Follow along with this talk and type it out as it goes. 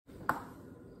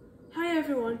Hi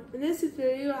everyone, in this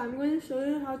video I'm going to show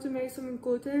you how to make some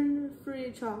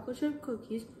gluten-free chocolate chip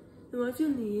cookies. And what you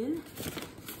need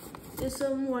is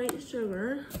some white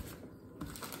sugar,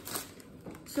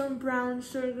 some brown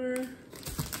sugar,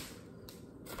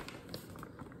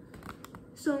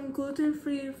 some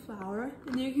gluten-free flour,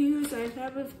 and you can use any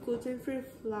type of gluten-free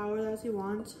flour that you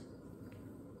want,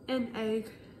 an egg,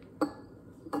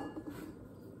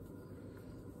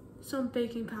 some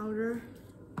baking powder,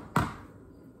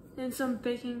 and some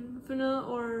baking vanilla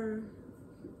or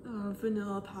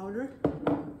vanilla powder,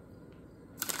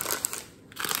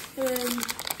 and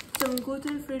some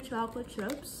gluten-free chocolate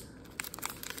chips,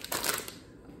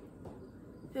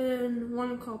 and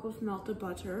 1 cup of melted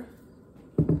butter.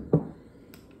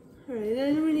 Alright,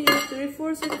 then we need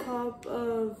 3/4 cup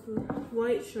of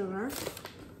white sugar,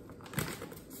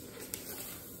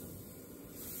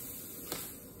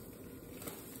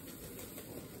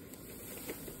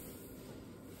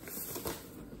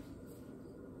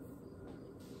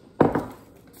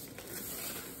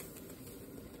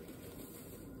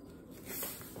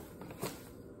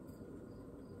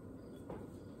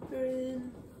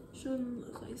 and shouldn't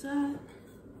look like that.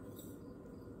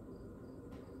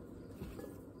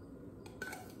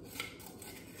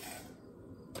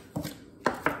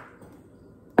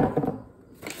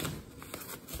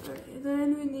 Alright,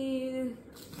 then we need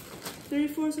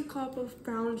 3/4 cup of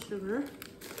brown sugar.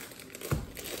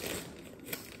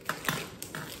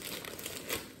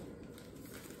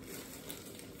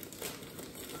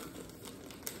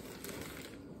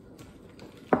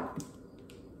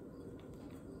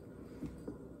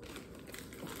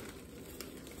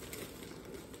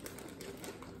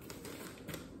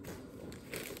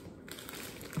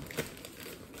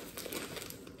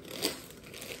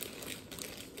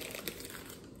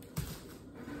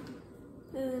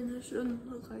 And it shouldn't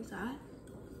look like that.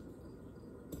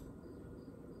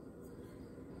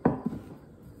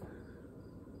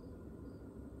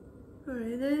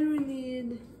 Alright, then we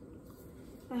need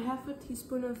 1/2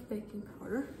 teaspoon of baking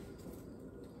powder.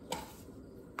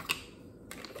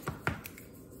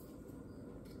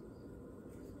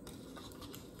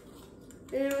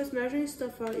 And with measuring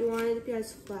stuff out, you want it to be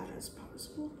as flat as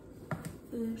possible.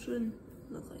 And it shouldn't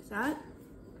look like that.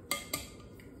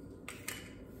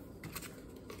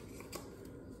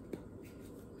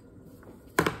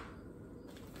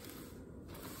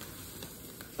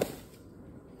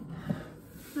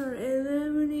 Alright, and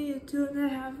then we need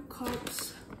 2.5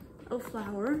 cups of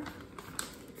flour,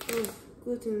 of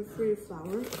gluten-free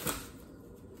flour.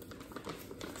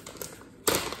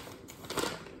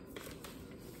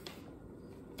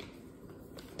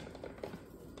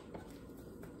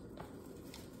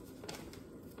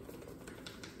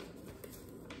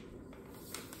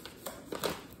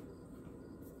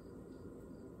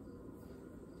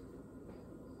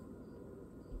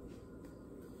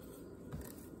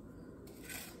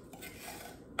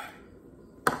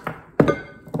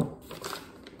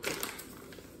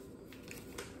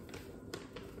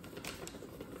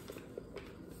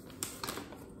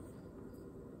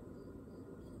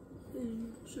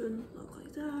 Shouldn't look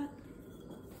like that.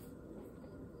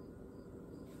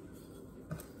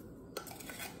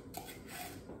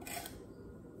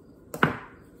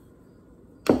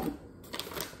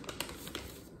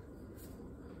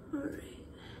 Alright.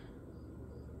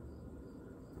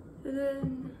 And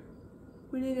then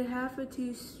we need 1/2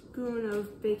 teaspoon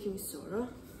of baking soda.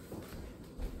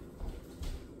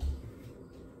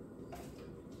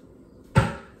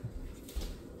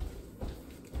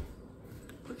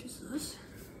 Which is this.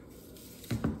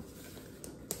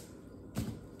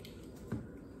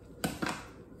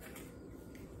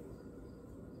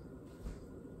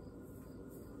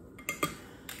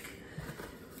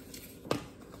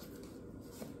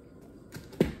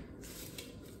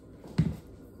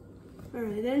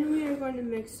 Alright, then we are going to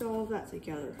mix all of that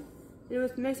together. And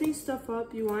with mixing stuff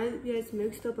up, you want it to be as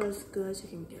mixed up as good as you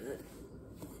can get it.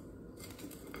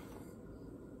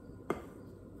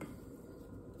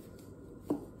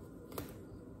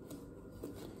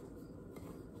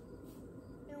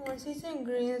 And once these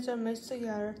ingredients are mixed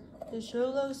together, it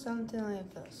should look something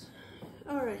like this.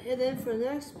 Alright, and then for the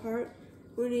next part,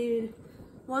 we need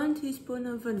 1 teaspoon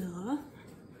of vanilla.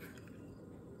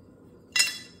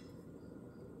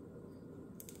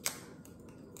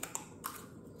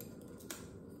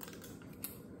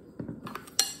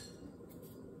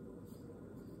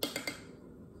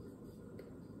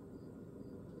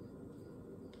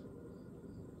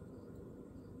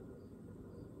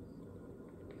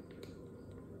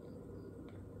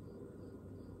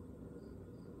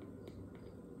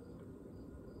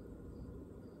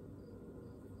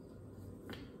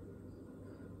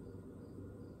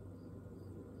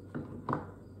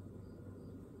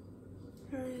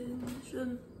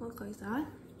 should look like that.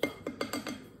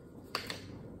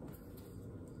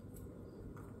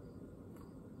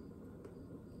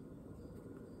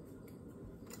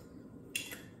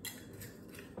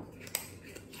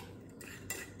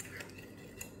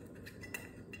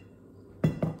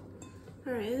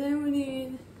 Alright, then we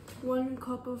need 1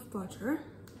 cup of butter.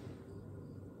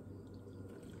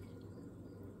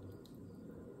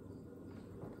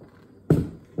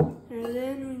 And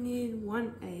then we need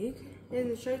 1 egg. And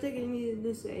the trick that you need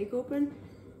this egg open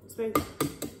is by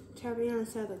tapping on the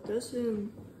side like this,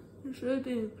 and you should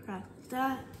be practice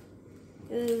that.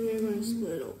 And then we're going to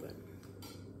split it open.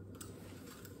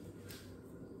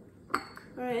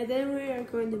 Alright, and then we are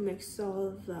going to mix all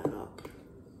of that up.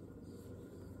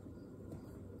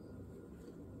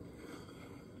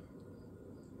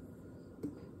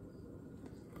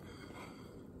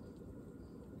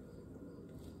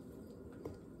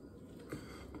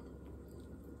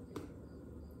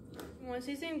 Once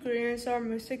these ingredients are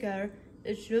mixed together,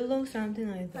 it should look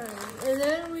something like that. And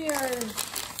then we are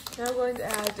now going to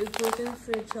add the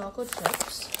gluten-free chocolate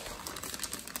chips.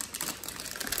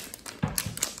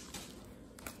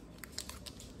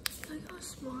 Look how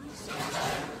small it is.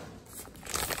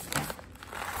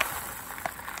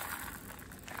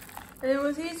 And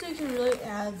with these, you can really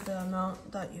add the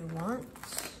amount that you want.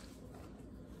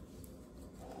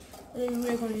 And then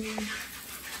we're going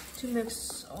to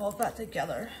mix all of that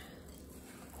together.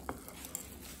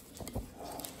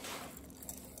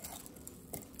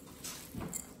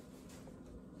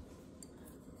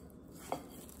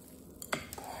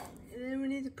 And then we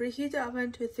need to preheat the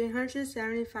oven to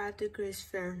 375 degrees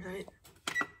Fahrenheit.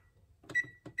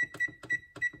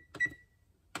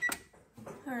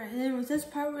 Alright, and then with this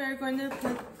part, we are going to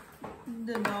put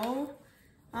the dough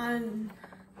on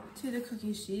to the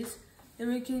cookie sheets. Then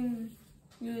we can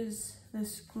use the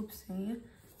scoop thingy.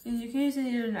 And you can use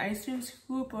either an ice cream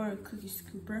scoop or a cookie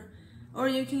scooper. Or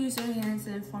you can use your hands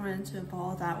and form it into a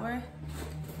ball that way.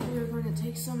 And we're going to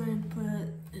take some and put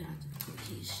it onto the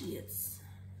cookie sheets.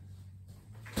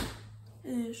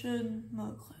 And it should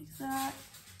look like that.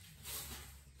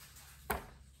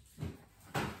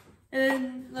 And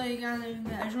then, like, on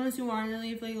the edge ones, you want to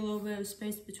leave like a little bit of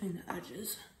space between the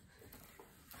edges.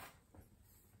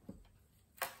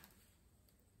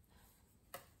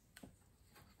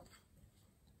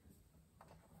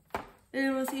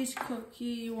 And with each cookie,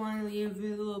 you want to leave a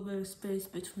little bit of space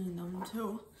between them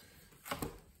too.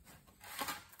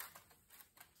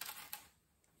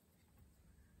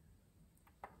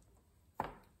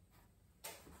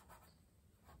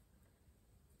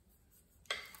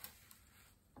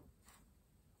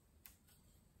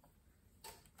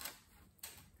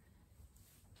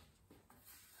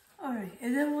 Alright,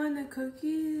 and then when the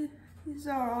cookies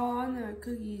are all on the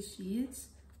cookie sheets,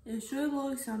 it should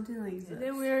look something like this. And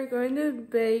then we are going to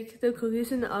bake the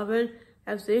cookies in the oven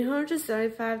at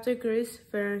 375 degrees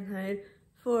Fahrenheit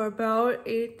for about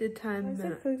 8 to 10 minutes.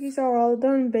 Once the cookies are all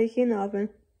done baking in the oven,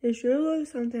 it should look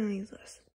something like this.